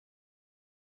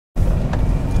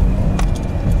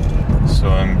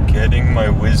getting my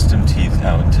wisdom teeth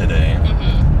out today,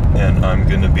 and I'm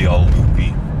gonna be all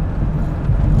loopy.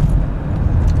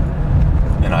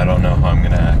 And I don't know how I'm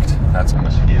gonna act. That's a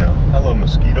mosquito. Hello,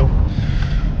 mosquito.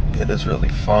 It is really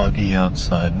foggy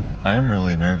outside. I am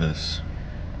really nervous.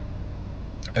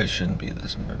 I shouldn't be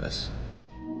this nervous.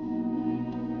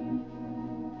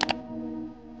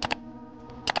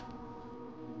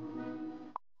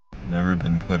 Never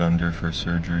been put under for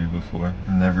surgery before.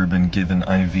 Never been given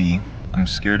IV. I'm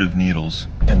scared of needles.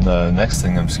 And the next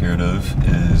thing I'm scared of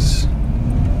is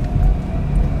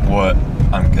what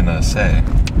I'm gonna say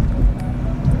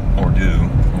or do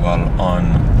while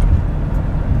on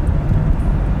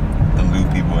the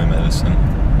loopy boy medicine.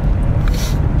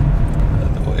 By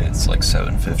the way, it's like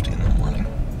 7:50 in the morning.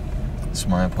 It's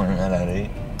my appointment at 8.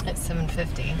 It's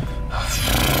 7:50.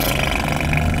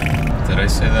 Did I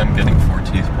say that I'm getting 4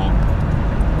 teeth pulled?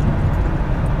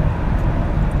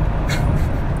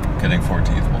 Getting 4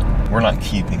 teeth pulled. We're not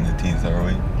keeping the teeth, are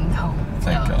we? No,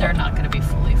 Thank God. They're not going to be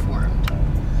fully formed.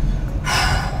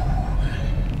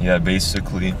 Yeah,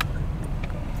 basically,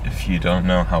 if you don't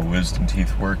know how wisdom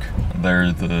teeth work,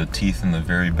 they're the teeth in the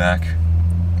very back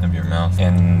of your mouth,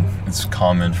 and it's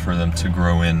common for them to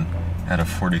grow in at a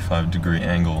 45-degree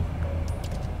angle,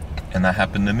 and that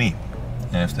happened to me.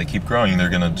 And if they keep growing, they're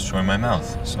gonna destroy my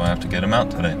mouth, so I have to get them out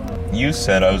today. You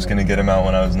said I was gonna get them out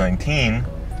when I was 19,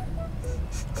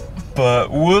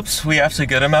 but whoops, we have to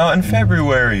get them out in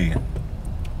February.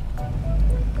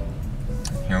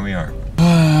 Here we are.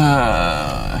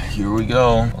 Here we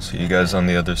go. I'll see you guys on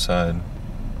the other side.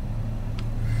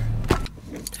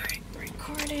 Alright,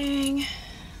 recording.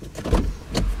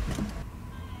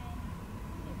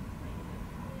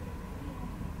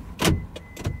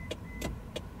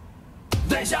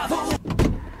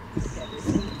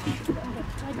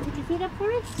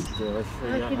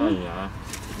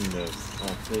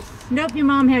 Nope, your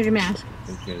mom has your mask.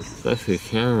 That's a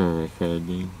camera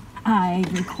recording. I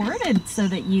recorded so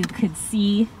that you could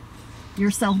see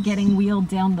yourself getting wheeled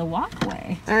down the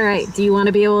walkway. All right, do you want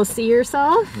to be able to see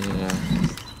yourself? Yeah.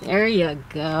 There you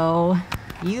go.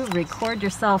 You record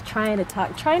yourself trying to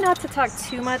talk. Try not to talk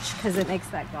too much because it makes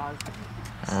that gauze.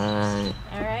 Alright.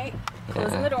 All right,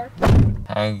 closing the door.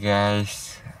 Hi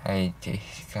guys. I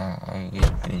just got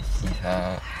this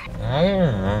out. I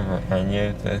don't remember any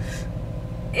of this.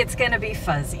 It's gonna be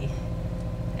fuzzy.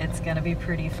 It's gonna be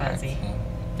pretty fuzzy.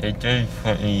 They did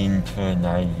put me into an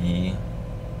IV.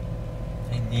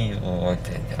 I need a lot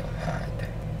of that.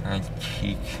 My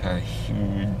cheeks are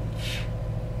huge.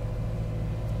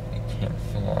 I can't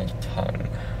feel my tongue.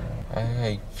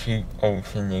 I keep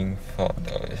opening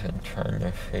photos and trying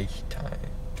to FaceTime.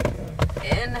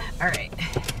 In. All right.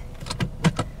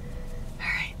 All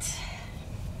right.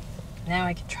 Now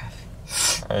I can drive.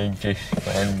 I just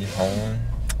went home.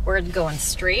 We're going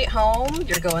straight home.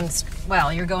 You're going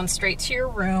straight to your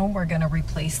room. We're gonna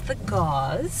replace the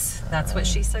gauze. That's what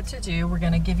she said to do. We're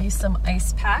gonna give you some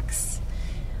ice packs,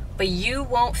 but you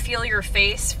won't feel your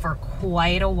face for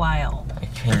quite a while. I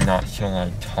cannot feel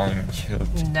my tongue too.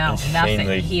 No,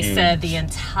 nothing. He said the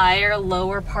entire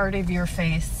lower part of your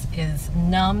face is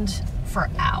numbed for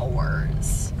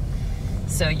hours.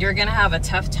 So you're gonna have a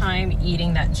tough time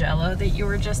eating that Jell-O that you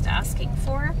were just asking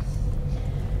for.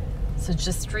 So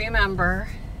just remember,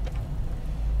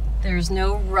 there's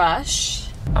no rush.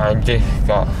 I just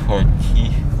got 4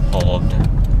 teeth pulled.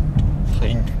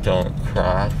 Please don't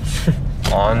crash.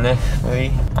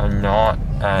 Honestly, I'm not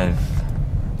as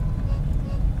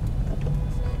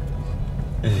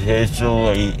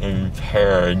visually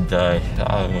impaired as I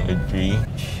thought I would be.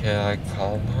 Should I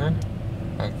call her?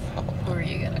 I'll call her. Who are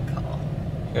you gonna call?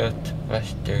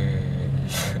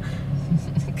 Ghostbusters.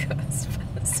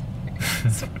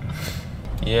 Ghostbusters.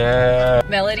 Yeah.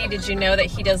 Melody, did you know that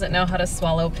he doesn't know how to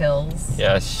swallow pills?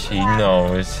 Yes, she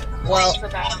knows. Well,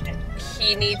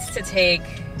 he needs to take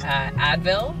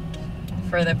Advil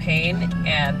for the pain,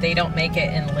 and they don't make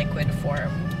it in liquid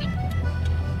form.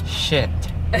 Shit.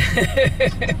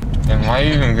 Am I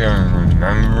even gonna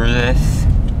remember this?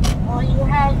 Well, you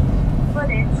had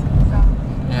footage, so.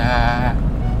 Yeah.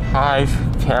 Hi,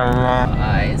 camera.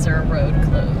 Eyes are road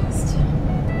closed.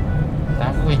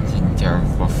 That wasn't there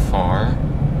before.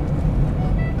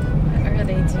 What are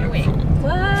they doing?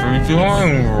 What? We're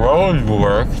doing road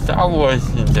work. That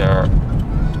wasn't there.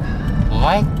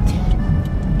 What?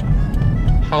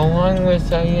 How long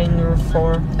was I in there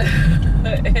for?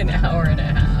 An hour and a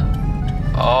half.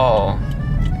 Oh.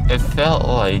 It felt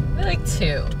like... Like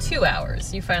 2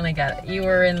 hours. You finally got it. You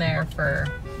were in there for...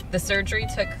 The surgery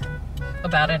took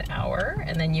about an hour,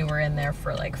 and then you were in there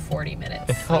for like 40 minutes.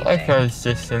 It felt like I was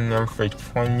just in there for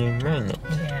 20 minutes.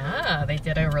 Yeah. Yeah, they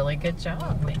did a really good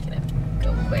job making it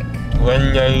go quick.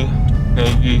 When they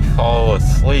made me fall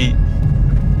asleep,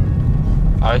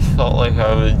 I felt like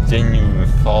didn't even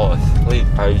fall asleep.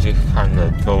 I just kind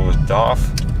of dozed off.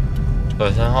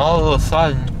 But then all of a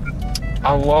sudden,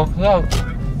 I woke up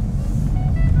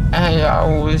and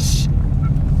I was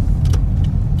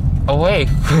awake.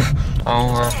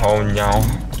 Oh no.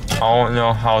 I don't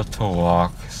know how to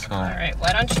walk, so. Alright,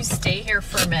 why don't you stay here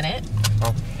for a minute?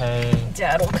 Okay.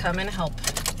 Dad will come and help.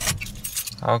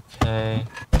 Okay.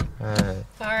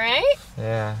 Alright?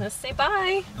 Yeah. Let's say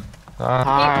bye.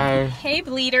 Hi. Hey,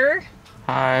 bleeder.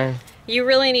 Hi. You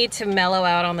really need to mellow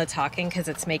out on the talking because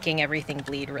it's making everything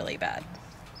bleed really bad.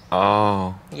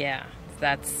 Oh. Yeah,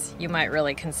 you might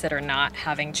really consider not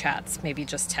having chats, maybe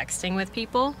just texting with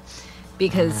people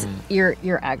because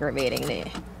you're aggravating the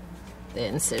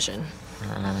incision.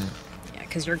 Yeah,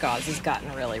 because your gauze has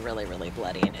gotten really, really, really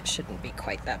bloody and it shouldn't be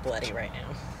quite that bloody right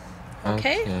now.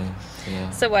 Okay? Yeah.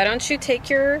 So why don't you take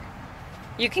you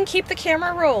can keep the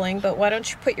camera rolling, but why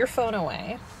don't you put your phone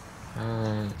away?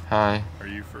 Hi. Are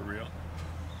you for real?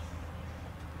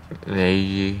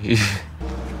 Lady.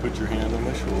 Put your hand on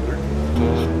my shoulder.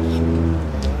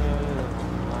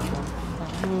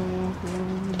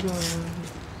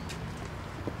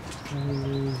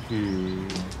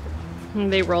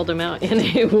 They rolled him out in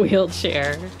a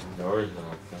wheelchair. No,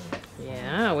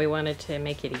 Yeah, we wanted to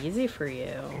make it easy for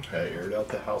you. I aired out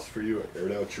the house for you. I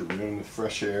aired out your room with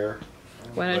fresh air.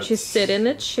 Why don't you sit in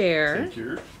the chair?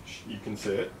 You can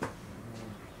sit.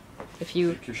 If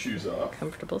you Take your shoes off.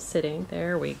 comfortable sitting,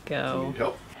 there we go. Need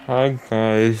help? Hi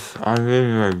guys, I'm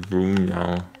in my room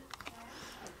now.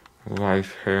 My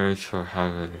parents are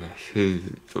having a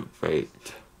huge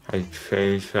debate. I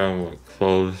changed out my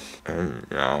clothes and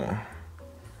now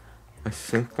I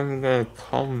think I'm gonna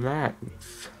call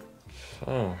Max.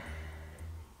 So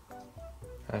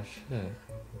that's it.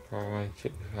 Got my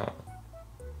ticket out.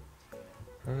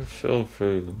 I'm still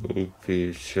pretty loopy,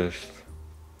 it's just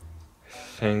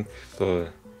I think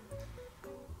the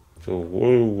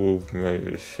woo-woo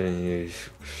medicine is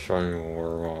starting to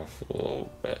wear off a little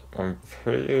bit. I'm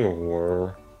pretty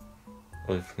aware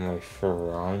of my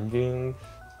surroundings.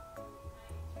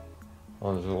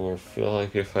 Although I feel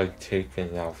like if I take a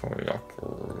nap, I'm not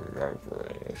gonna remember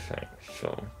anything. So,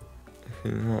 if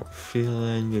you don't feel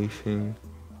anything,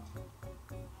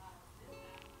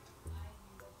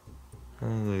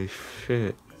 holy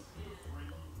shit.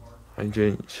 I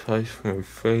didn't touch my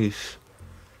face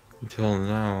until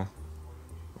now.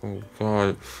 Oh god,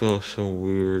 it feels so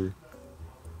weird.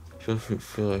 It doesn't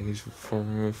feel like it's a part of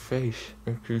my face.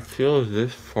 I can feel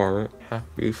this part.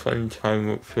 Happy fun time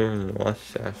up here in the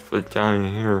mustache, but down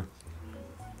here.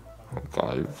 Oh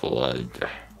god, blood.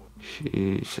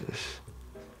 Jesus.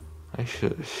 I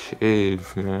should have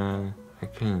shaved, man. I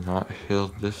cannot feel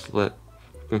this lip.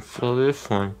 I can feel this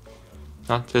one.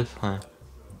 Not this one.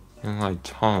 In my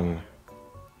tongue.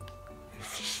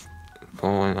 It's just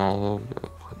going all over the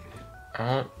place. I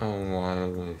don't know why I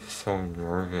was so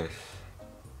nervous.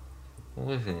 It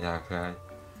wasn't that bad.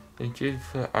 They did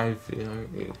put IV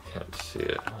on me. You can't see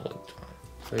it the whole time.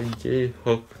 They did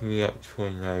hook me up to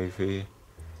an IV.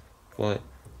 But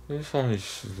it was only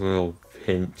just a little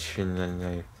pinch and then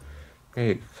they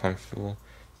made it comfortable.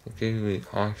 They gave me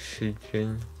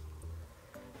oxygen.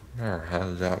 Never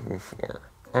had that before.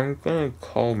 I'm gonna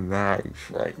call Mags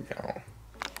right now.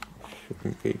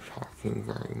 Shouldn't be talking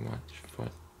very much,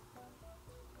 but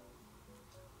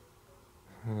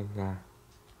hold on.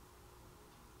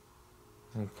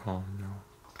 I'm calm now.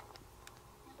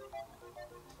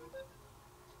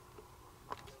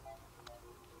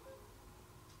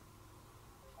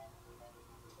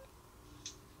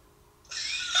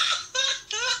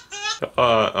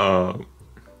 Oh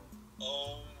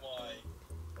my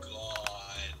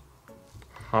god.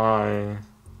 Hi.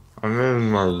 I'm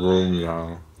in my room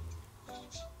now.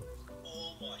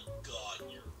 Oh my god,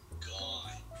 you're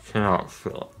gone. Cannot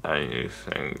feel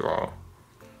anything, bro.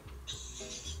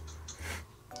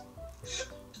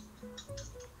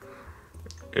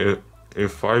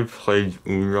 If I played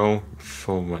Uno,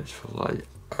 so much light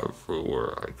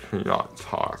everywhere. I cannot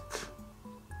talk.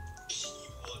 You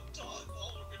won't talk,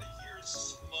 all we're gonna hear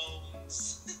is moans.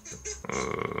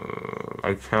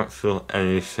 I can't feel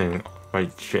anything on my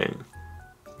chin.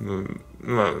 Well,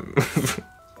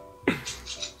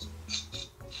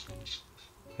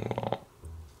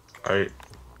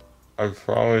 I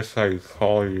promise I'd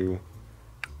call you,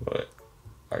 but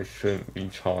I shouldn't be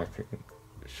talking,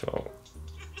 so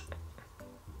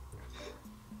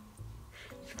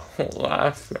don't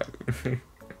laugh at me.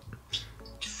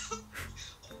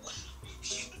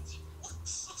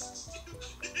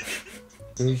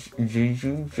 Did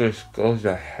you just go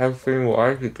to heaven?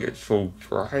 Why did it get so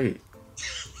bright?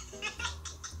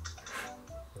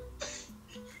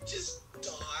 Just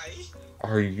die.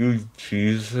 Are you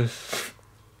Jesus?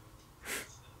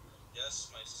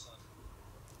 Yes, my son.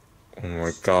 Oh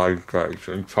my god, guys,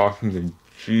 I'm talking to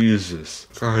Jesus.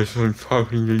 Guys, I'm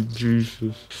talking to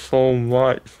Jesus. So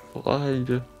much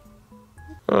blood.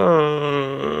 How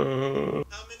many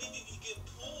did you get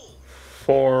pulled?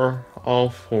 4, all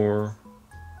 4.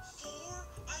 4?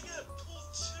 I got pulled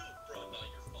too. Bro, no,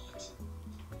 you're fucked.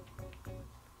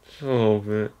 Just a little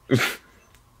bit.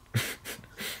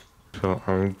 So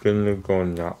I'm gonna go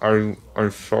now.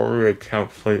 I'm sorry I can't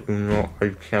play Uno. I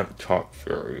can't talk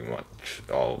very much.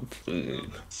 I'll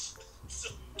bleed. It's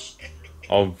okay.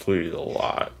 I'll bleed a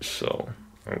lot, so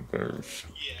I'm gonna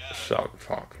Yeah. stop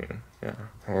talking. Yeah.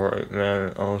 Alright,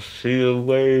 man. I'll see you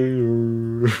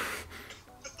later.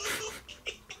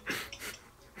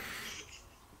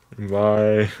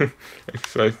 Bye.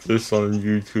 Expect this on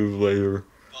YouTube later.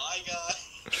 Bye, guys.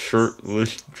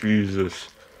 Shirtless Jesus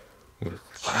with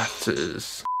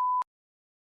glasses.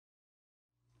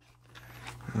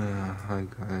 Hi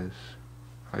guys.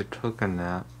 I took a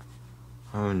nap.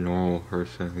 I'm a normal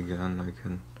person again, I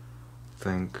can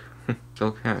think.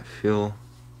 Still can't feel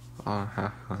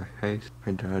half my face.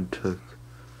 My dad took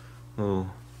a little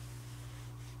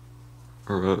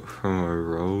rope from my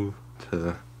robe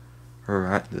to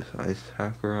wrap this ice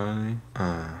pack around me.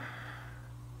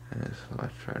 And it's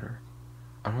much better.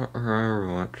 I don't remember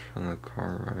much on the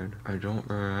car ride. I don't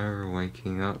remember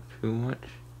waking up too much.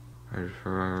 I just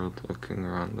remember looking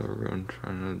around the room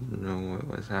trying to know what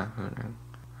was happening.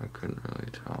 I couldn't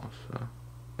really tell, so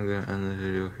I'm gonna end the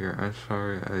video here. I'm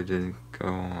sorry I didn't go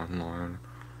online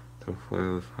to play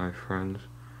with my friends.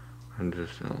 I'm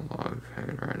just in a lot of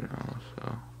pain right now,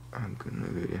 so I'm gonna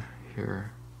be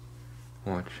here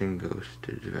watching Ghost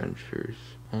Adventures.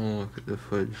 I'll look at the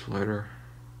footage later.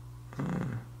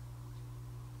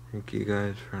 Thank you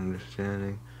guys for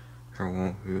understanding. There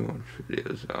won't be much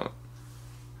videos out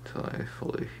until I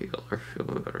fully heal or feel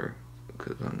better,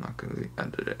 because I'm not going to be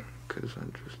editing, because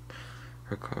I'm just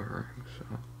recovering, so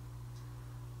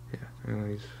yeah.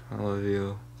 Anyways, I love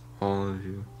you, all of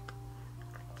you,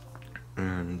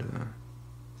 and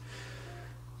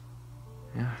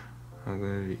yeah, I'm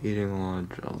going to be eating a lot of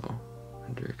Jell-O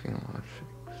and drinking a lot of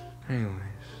shakes.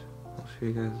 Anyways, I'll see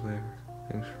you guys later.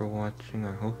 Thanks for watching.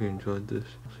 I hope you enjoyed this.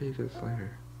 I'll see you guys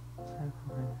later.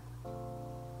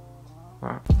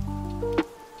 Wow.